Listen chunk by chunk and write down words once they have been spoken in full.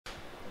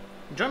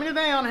Join me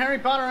today on Harry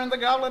Potter and the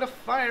Goblet of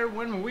Fire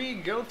when we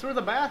go through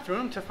the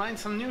bathroom to find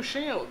some new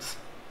shields.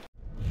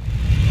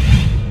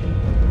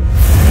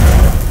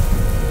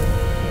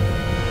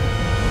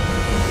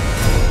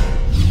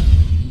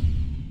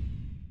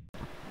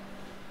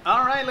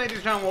 Alright, ladies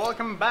and gentlemen,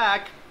 welcome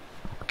back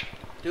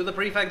to the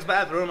Prefect's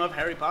bathroom of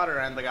Harry Potter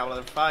and the Goblet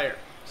of Fire.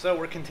 So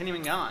we're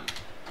continuing on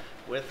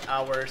with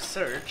our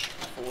search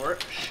for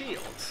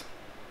shields.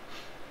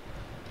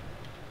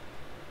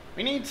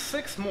 We need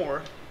 6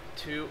 more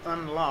to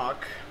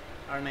unlock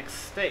our next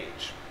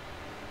stage,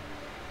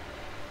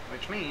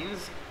 which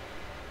means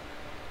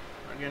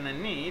we're gonna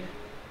need...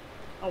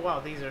 oh wow,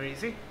 these are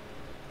easy.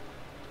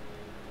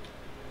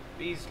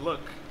 These look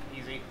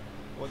easy.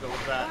 We'll go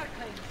with that.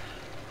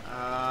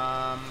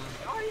 I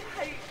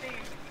hate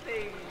these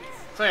things.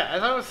 So yeah,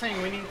 as I was saying,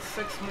 we need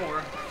 6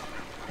 more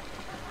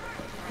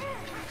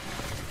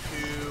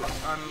to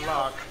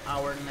unlock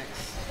our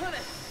next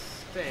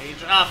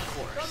stage, of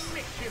course.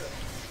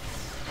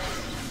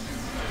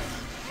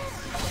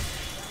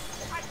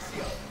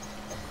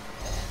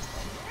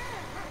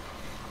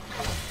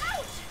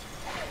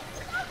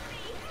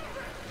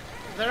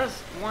 There's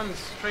one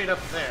straight up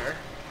there.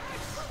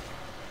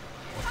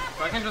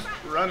 So I can just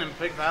run and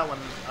pick that one.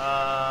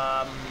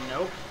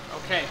 Nope.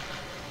 Okay.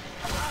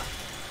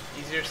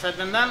 Easier said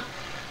than done.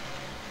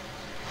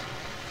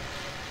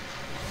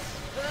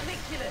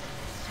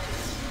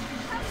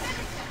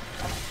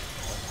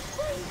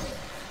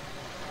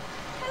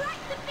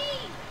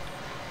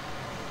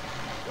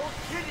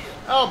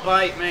 Oh,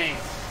 bite me.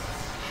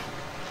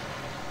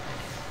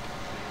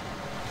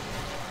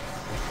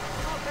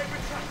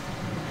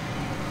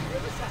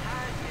 Give us a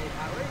hand here,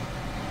 Harry.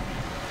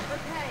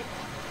 Okay.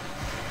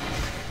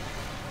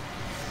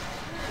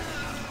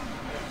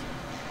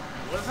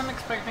 I wasn't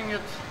expecting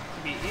it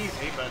to be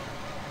easy, but...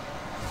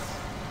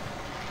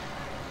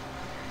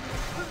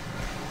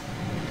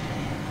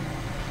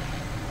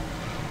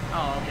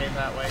 oh, okay,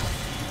 that way.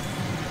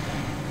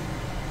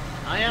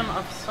 I am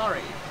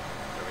sorry.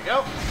 There we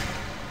go.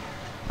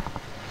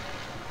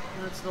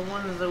 That's the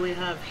ones that we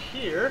have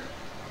here.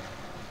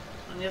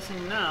 I'm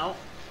guessing now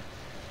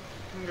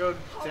we can go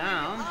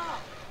down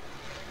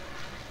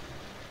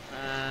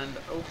and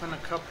open a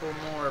couple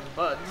more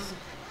buds.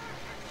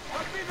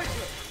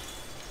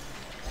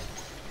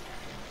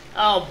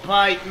 Oh,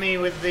 bite me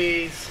with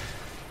these.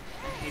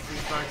 I hate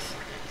these bugs.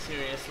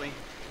 Seriously.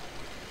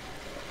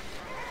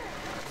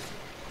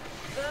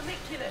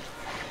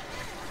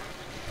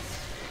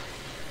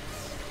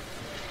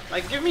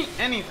 Like, give me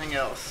anything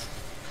else.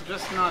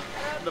 Just not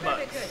the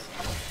bugs.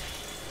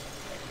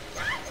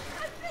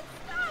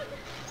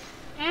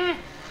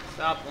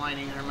 Stop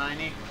whining,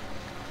 Hermione.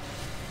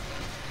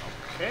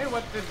 Okay,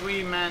 what did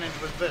we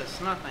manage with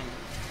this? Nothing.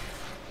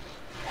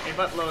 A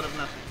buttload of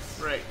nothing.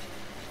 Great.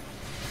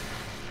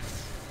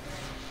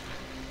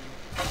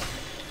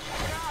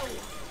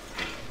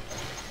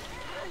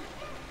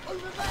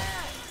 Over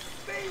there!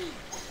 Speed!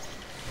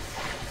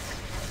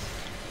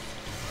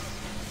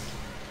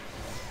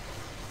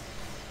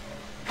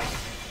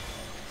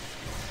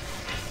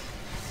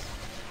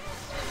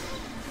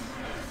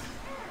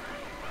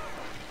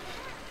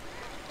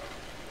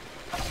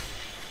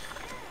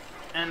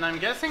 And I'm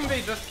guessing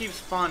they just keep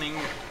spawning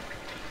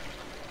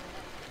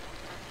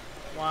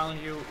while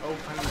you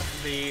open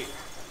the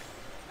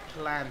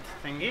plant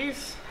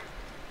thingies.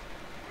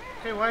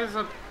 Okay, why is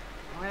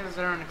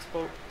there an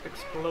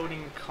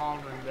exploding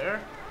cauldron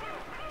there?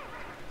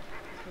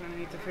 I'm gonna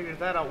need to figure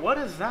that out. What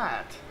is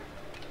that?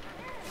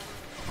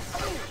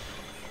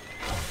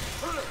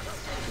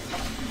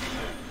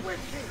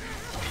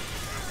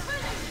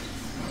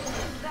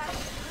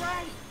 That's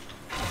great!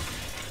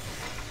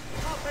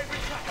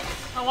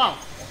 Oh wow,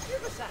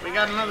 we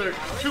got another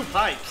 2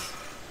 pipes.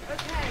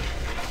 Okay.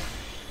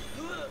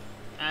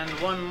 And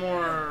one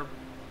more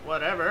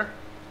whatever.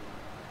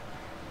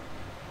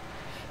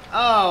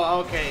 Oh,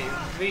 okay,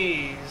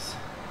 these.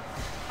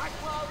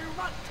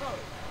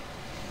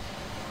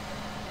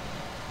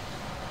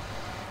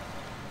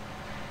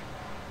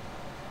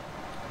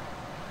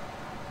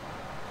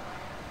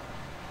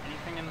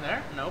 Anything in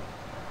there? Nope.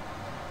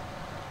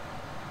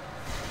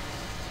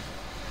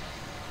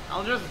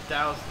 I'll just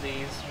douse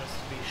these just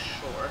to be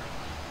sure.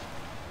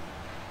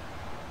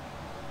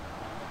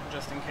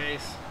 Just in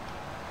case.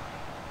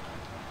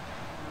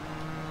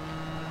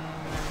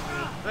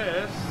 With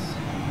this.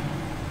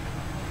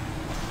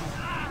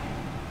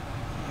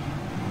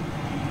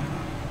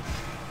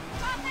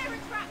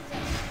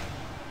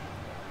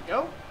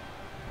 Go.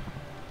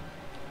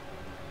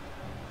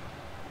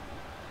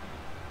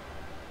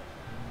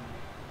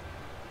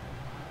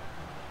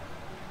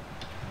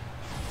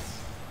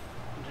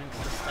 Jinx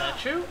the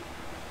statue.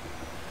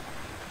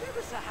 Give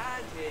us a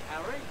hand here,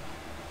 Harry.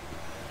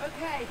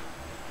 Okay.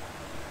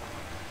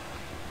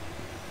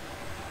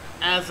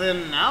 As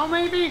in now,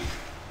 maybe?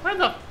 Where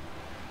the...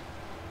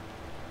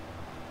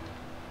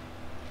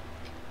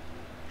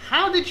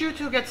 how did you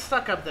two get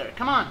stuck up there?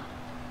 Come on.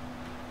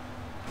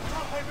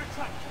 Top A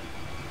retractor.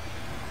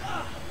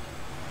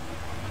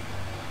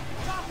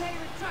 Top A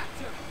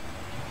retractor.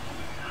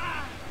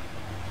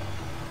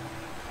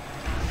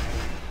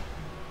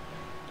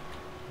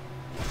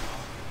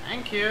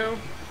 Thank you.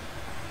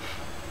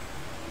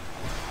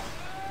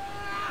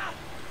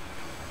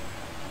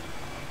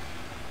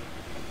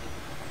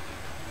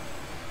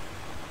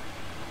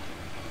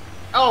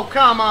 Oh,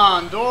 come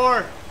on,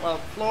 door. Well,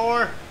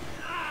 floor.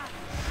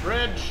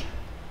 Bridge.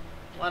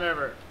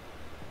 Whatever.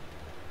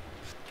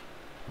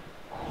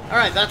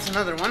 Alright, that's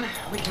another one.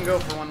 We can go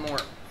for one more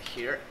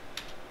here.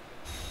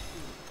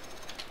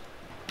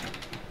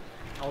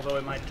 Although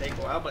it might take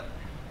a while, but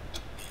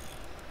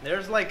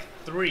there's like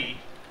 3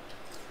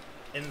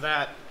 in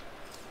that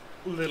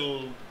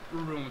little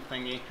room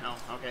thingy. Oh,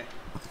 okay.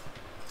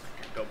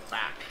 I can go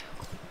back.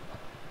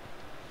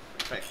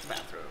 Perfect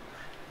bathroom.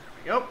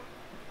 There we go.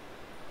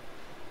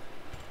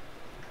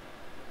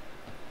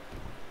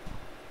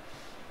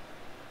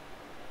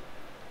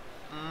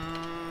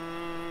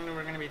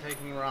 We're gonna be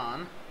taking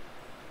Ron.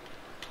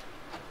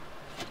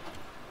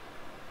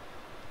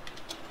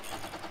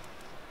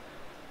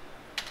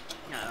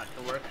 Yeah, that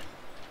could work.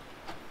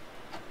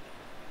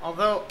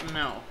 Although,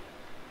 no.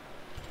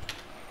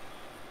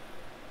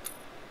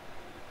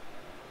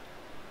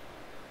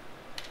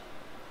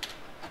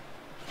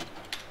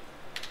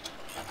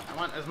 I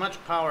want as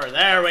much power.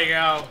 There we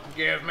go.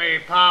 Give me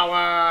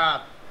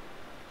power.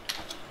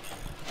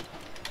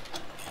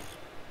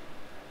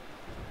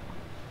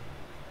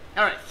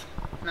 Alright.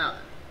 Now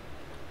then.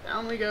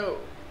 Down we go.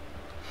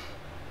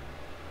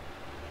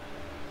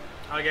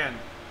 Again.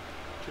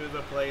 To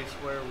the place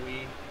where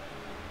we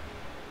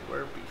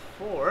were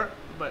before.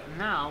 But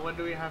now, what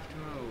do we have to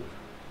move?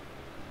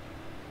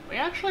 We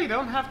actually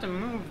don't have to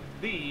move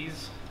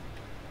these.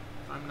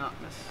 If I'm not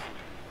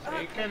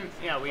mistaken.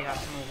 Yeah, we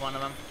have to move one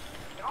of them.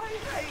 I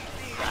hate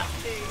these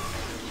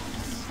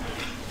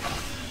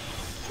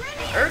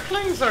things.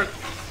 Earthlings are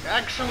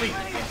actually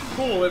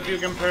cool if you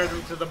compare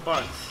them to the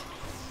bugs.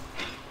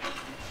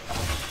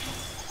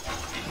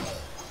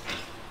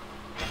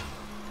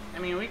 I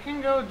mean, we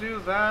can go do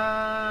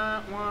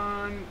that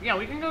one. Yeah,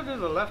 we can go do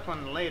the left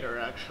one later,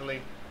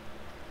 actually.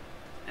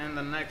 And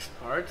the next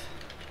part.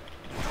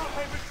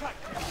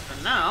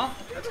 For now,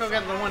 let's go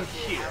get the one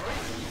here.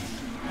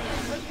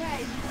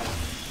 Okay.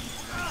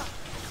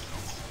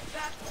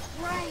 That's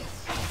great.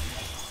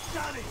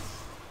 Done it.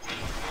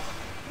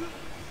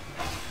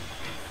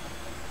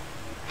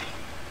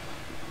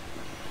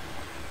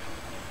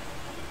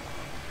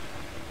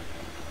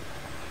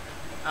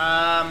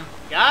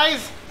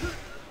 Guys?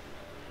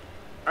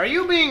 Are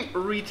you being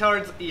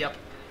retards? Yep.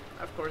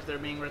 Of course they're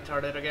being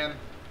retarded again.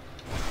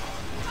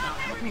 Now,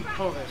 help me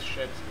pull this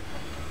shit.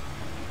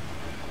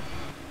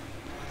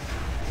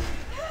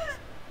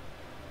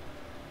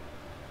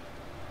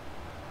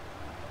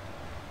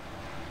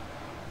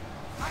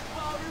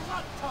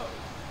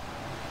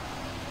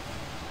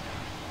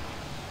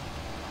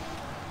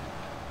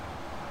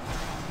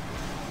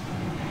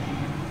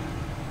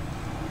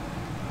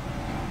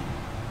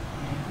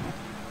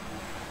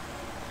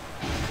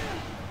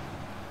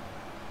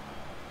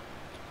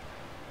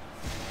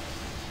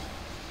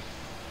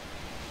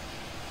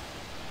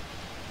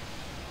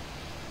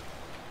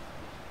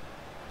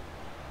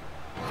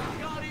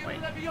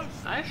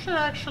 I should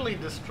actually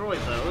destroy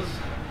those,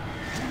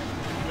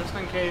 just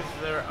in case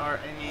there are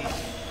any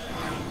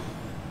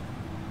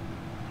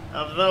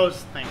of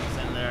those things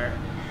in there.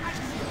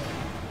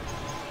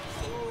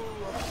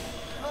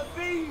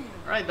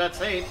 Right,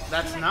 that's 8.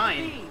 That's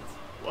 9.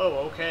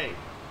 Whoa, okay.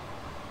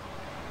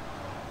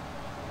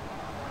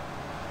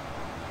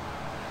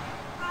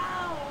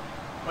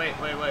 Wait.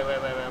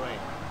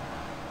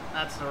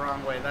 That's the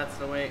wrong way. That's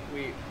the way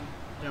we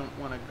don't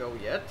want to go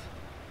yet.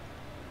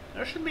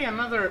 There should be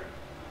another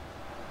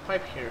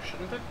pipe here,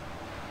 shouldn't it?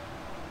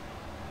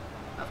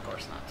 Of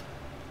course not.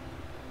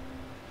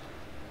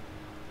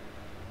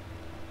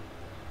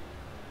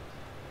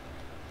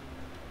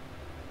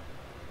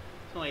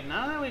 So wait,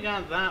 now that we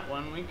got that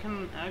one, we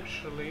can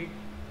actually...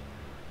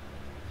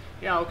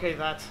 Yeah, okay,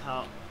 that's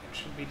how it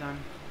should be done.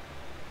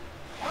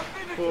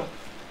 Cool.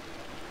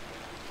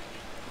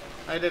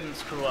 I didn't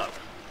screw up.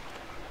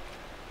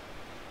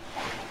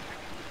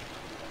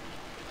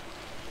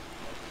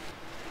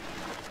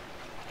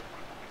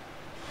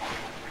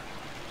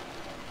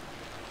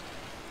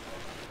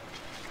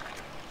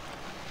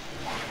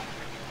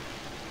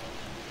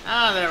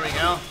 Ah, there we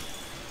go.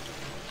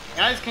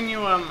 Guys, can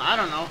you, I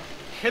don't know,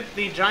 hit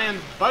the giant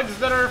bugs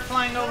that are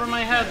flying over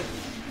my head?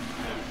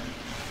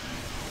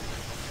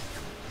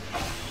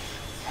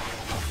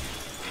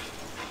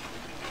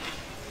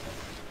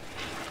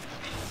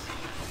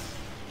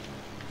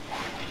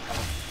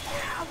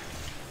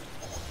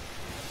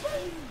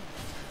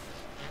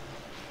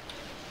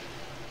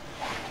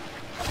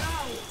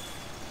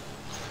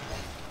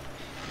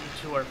 You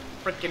two are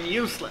freaking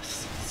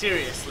useless.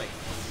 Seriously.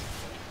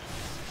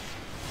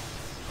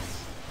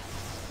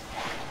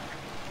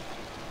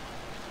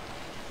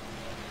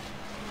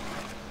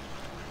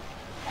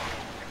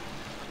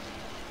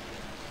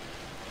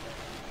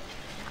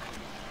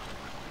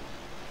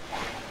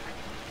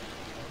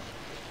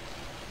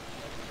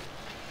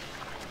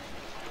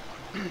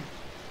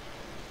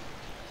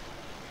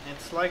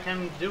 It's like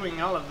I'm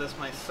doing all of this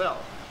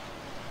myself.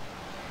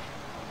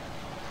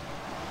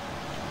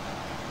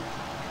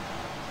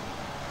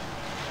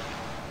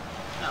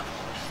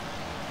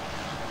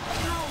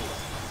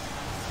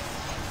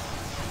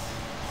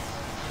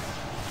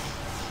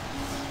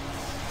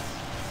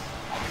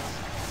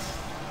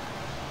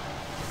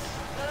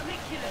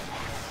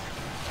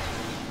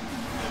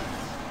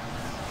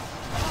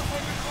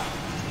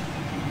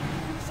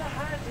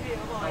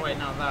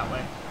 that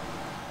way.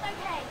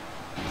 Okay.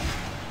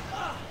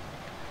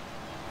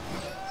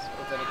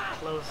 So that it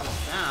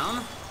closes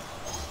down.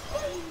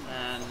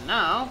 And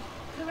now,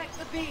 Correct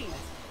the bead.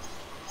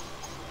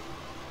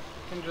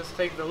 we can just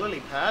take the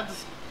lily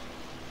pads.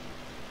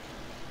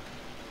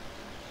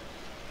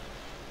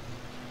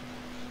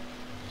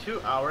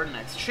 To our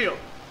next shield.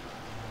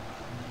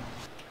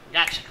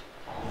 Gotcha.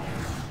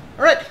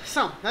 Alright,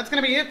 so that's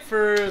gonna be it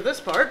for this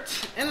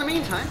part. In the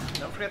meantime,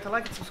 don't forget to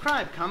like and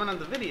subscribe, comment on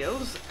the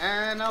videos,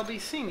 and I'll be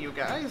seeing you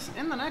guys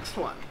in the next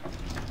one.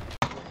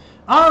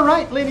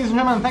 Alright, ladies and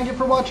gentlemen, thank you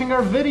for watching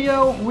our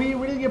video. We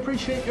really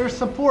appreciate your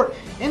support.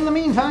 In the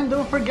meantime,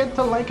 don't forget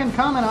to like and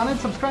comment on it,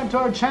 subscribe to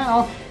our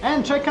channel,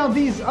 and check out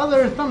these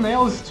other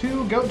thumbnails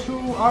to go to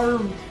our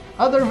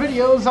other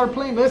videos, our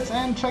playlists,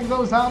 and check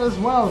those out as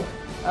well.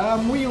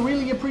 We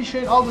really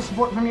appreciate all the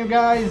support from you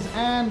guys,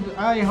 and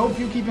I hope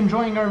you keep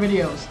enjoying our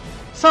videos.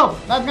 So,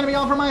 that's going to be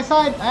all from my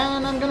side,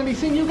 and I'm going to be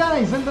seeing you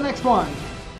guys in the next one.